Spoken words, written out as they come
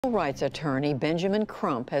Civil rights attorney Ben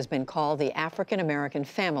Crump has been called the African-American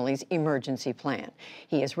Families Emergency Plan.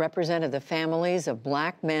 He has represented the families of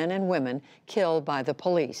black men and women killed by the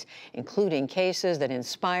police, including cases that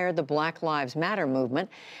inspired the Black Lives Matter movement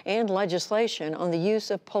and legislation on the use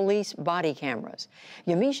of police body cameras.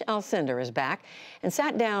 Yamiche Alcindor is back and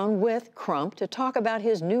sat down with Crump to talk about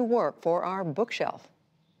his new work for our bookshelf.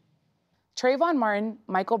 Trayvon Martin,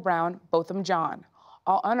 Michael Brown, Botham Jean,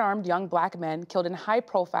 all unarmed young black men killed in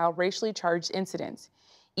high-profile, racially charged incidents.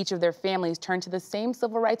 Each of their families turned to the same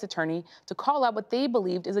civil rights attorney to call out what they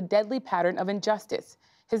believed is a deadly pattern of injustice.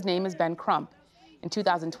 His name is Ben Crump. In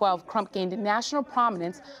 2012, Crump gained national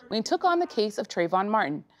prominence when he took on the case of Trayvon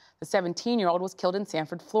Martin. The 17-year-old was killed in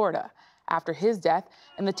Sanford, Florida. After his death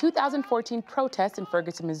and the 2014 protests in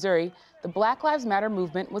Ferguson, Missouri, the Black Lives Matter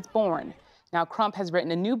movement was born. Now Crump has written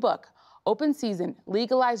a new book, Open Season,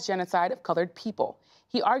 Legalized Genocide of Colored People.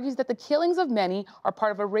 He argues that the killings of many are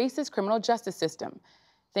part of a racist criminal justice system.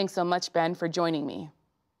 Thanks so much, Ben, for joining me.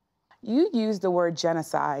 You use the word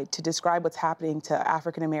genocide to describe what's happening to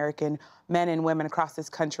African-American men and women across this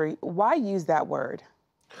country. Why use that word?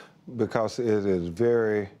 Because it is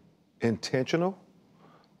very intentional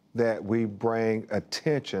that we bring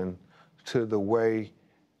attention to the way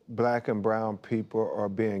black and brown people are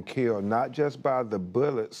being killed, not just by the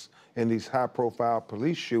bullets in these high-profile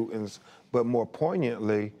police shootings, but more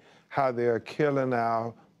poignantly, how they're killing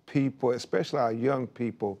our people, especially our young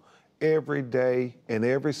people, every day in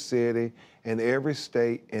every city, in every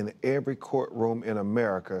state, in every courtroom in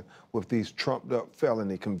America with these trumped-up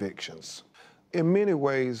felony convictions. In many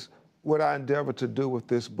ways, what I endeavor to do with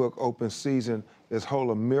this book, Open Season, is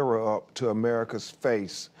hold a mirror up to America's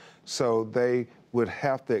face so they would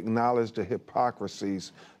have to acknowledge the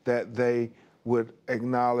hypocrisies, that they would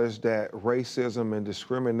acknowledge that racism and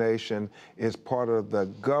discrimination is part of the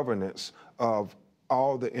governance of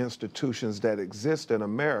all the institutions that exist in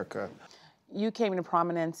America. You came into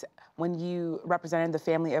prominence when you represented the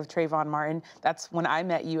family of Trayvon Martin. That's when I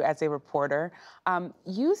met you as a reporter.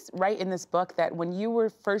 You write in this book that when you were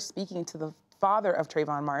first speaking to the father of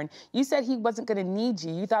Trayvon Martin, you said he wasn't going to need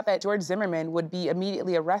you. You thought that George Zimmerman would be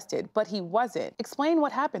immediately arrested, but he wasn't. Explain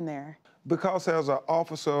what happened there. Because as an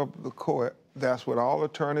officer of the court, that's what all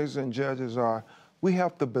attorneys and judges are, we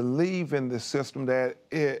have to believe in the system that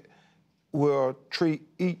it will treat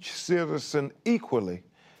each citizen equally.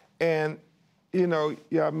 And, you know,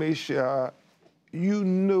 Yamiche, you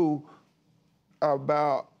knew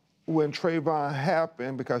about when Trayvon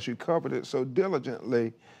happened, because you covered it so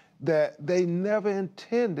diligently, that they never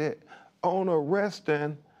intended on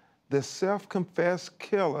arresting the self-confessed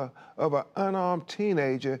killer of an unarmed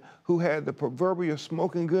teenager who had the proverbial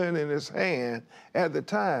smoking gun in his hand at the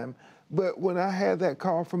time. But when I had that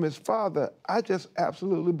call from his father, I just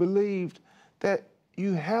absolutely believed that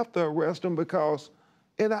you have to arrest him, because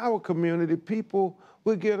in our community, people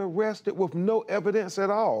would get arrested with no evidence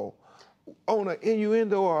at all, on an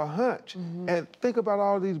innuendo or a hunch. And think about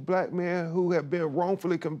all these black men who have been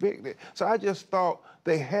wrongfully convicted. So I just thought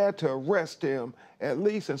they had to arrest him at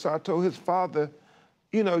least. And so I told his father,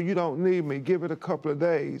 you know, you don't need me, give it a couple of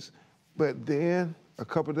days. But then a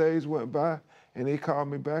couple of days went by and he called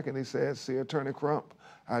me back and he said, see, Attorney Crump,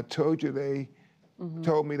 I told you they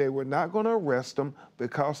told me they were not going to arrest him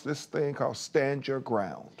because this thing called Stand Your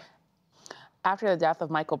Ground. After the death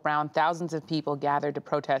of Michael Brown, thousands of people gathered to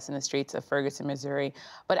protest in the streets of Ferguson, Missouri.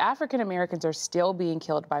 But African Americans are still being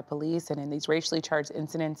killed by police and in these racially charged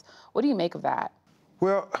incidents. What do you make of that?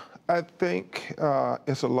 Well, I think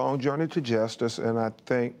it's a long journey to justice, and I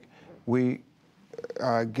think we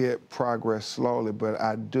get progress slowly, but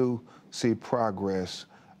I do see progress.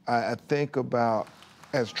 I think about,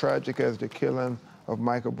 as tragic as the killing of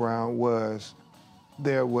Michael Brown was,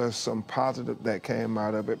 there was some positive that came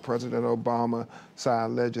out of it. President Obama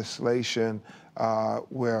signed legislation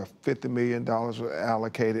where $50 million was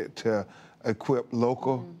allocated to equip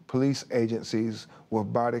local police agencies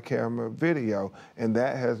with body camera video, and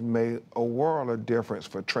that has made a world of difference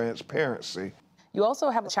for transparency. You also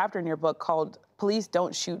have a chapter in your book called Police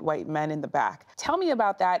Don't Shoot White Men in the Back. Tell me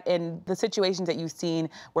about that and the situations that you've seen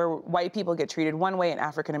where white people get treated one way and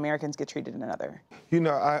African Americans get treated another. You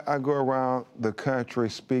know, I go around the country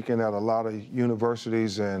speaking at a lot of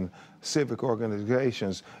universities and civic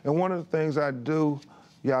organizations, and one of the things I do,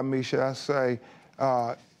 Yamiche, I say,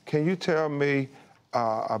 can you tell me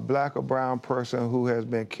a black or brown person who has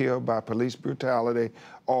been killed by police brutality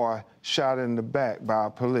or shot in the back by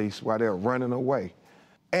police while they're running away?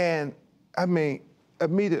 And I mean,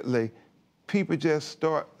 immediately, people just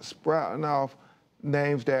start sprouting off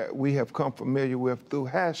names that we have come familiar with through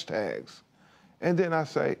hashtags. And then I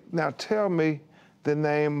say, now tell me the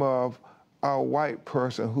name of a white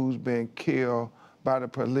person who's been killed by the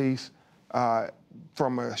police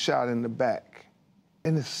from a shot in the back.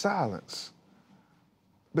 And it's silence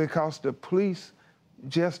because the police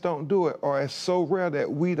just don't do it, or it's so rare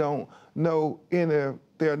that we don't know any of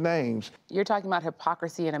their names. You're talking about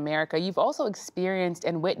hypocrisy in America. You've also experienced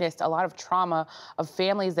and witnessed a lot of trauma of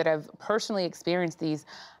families that have personally experienced these.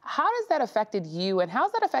 How has that affected you, and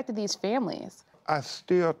how's that affected these families? I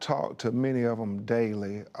still talk to many of them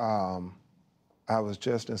daily. I was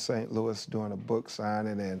just in St. Louis doing a book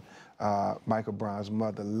signing, and Michael Brown's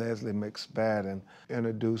mother, Leslie McSpadden,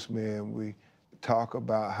 introduced me, and we talk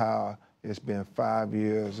about how it's been 5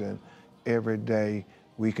 years, and every day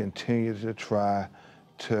we continue to try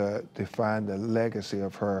to define the legacy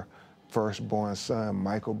of her firstborn son,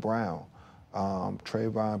 Michael Brown.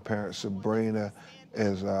 Trayvon parent Sabrina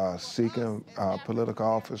is seeking political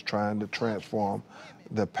office, trying to transform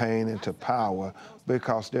the pain into power,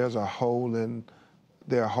 because there's a hole in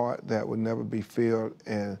their heart that will never be filled.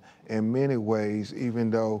 And in many ways,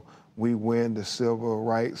 even though we win the civil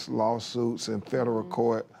rights lawsuits in federal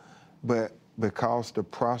court, but because the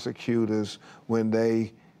prosecutors, when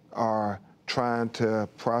they are trying to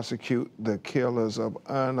prosecute the killers of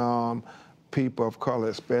unarmed people of color,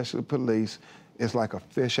 especially police, it's like a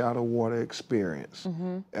fish out of water experience.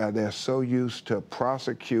 They're so used to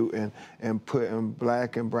prosecuting and putting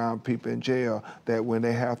black and brown people in jail that when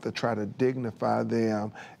they have to try to dignify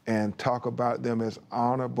them and talk about them as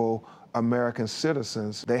honorable American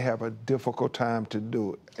citizens, they have a difficult time to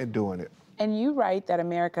doing it. And you write that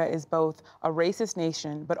America is both a racist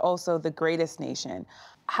nation, but also the greatest nation.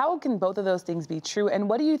 How can both of those things be true? And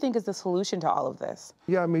what do you think is the solution to all of this?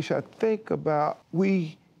 Yeah, Yamiche, I think about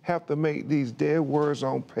we have to make these dead words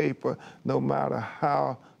on paper, no matter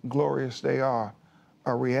how glorious they are,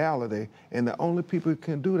 a reality. And the only people who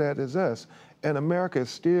can do that is us. And America is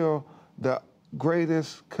still the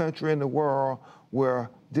greatest country in the world where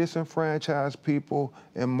disenfranchised people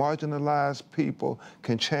and marginalized people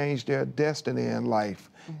can change their destiny in life.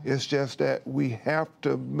 It's just that we have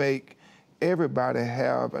to make everybody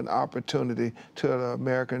have an opportunity to the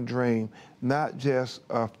American dream, not just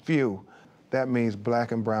a few. That means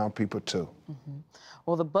black and brown people too.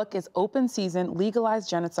 Well, the book is Open Season, Legalized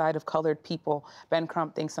Genocide of Colored People. Ben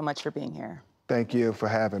Crump, thanks so much for being here. Thank you for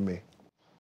having me.